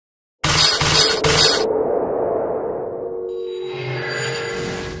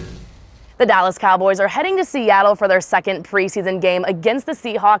The Dallas Cowboys are heading to Seattle for their second preseason game against the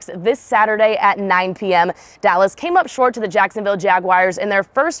Seahawks this Saturday at 9 p.m. Dallas came up short to the Jacksonville Jaguars in their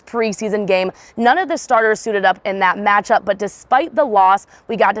first preseason game. None of the starters suited up in that matchup, but despite the loss,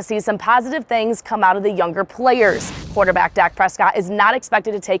 we got to see some positive things come out of the younger players. Quarterback Dak Prescott is not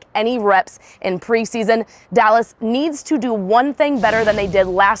expected to take any reps in preseason. Dallas needs to do one thing better than they did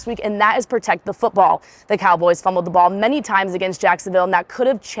last week, and that is protect the football. The Cowboys fumbled the ball many times against Jacksonville, and that could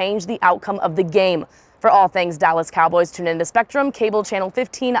have changed the outcome of the game. For all things Dallas Cowboys, tune into Spectrum, cable channel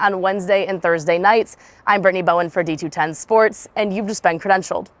 15 on Wednesday and Thursday nights. I'm Brittany Bowen for D210 Sports, and you've just been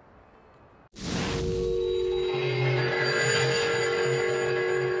credentialed.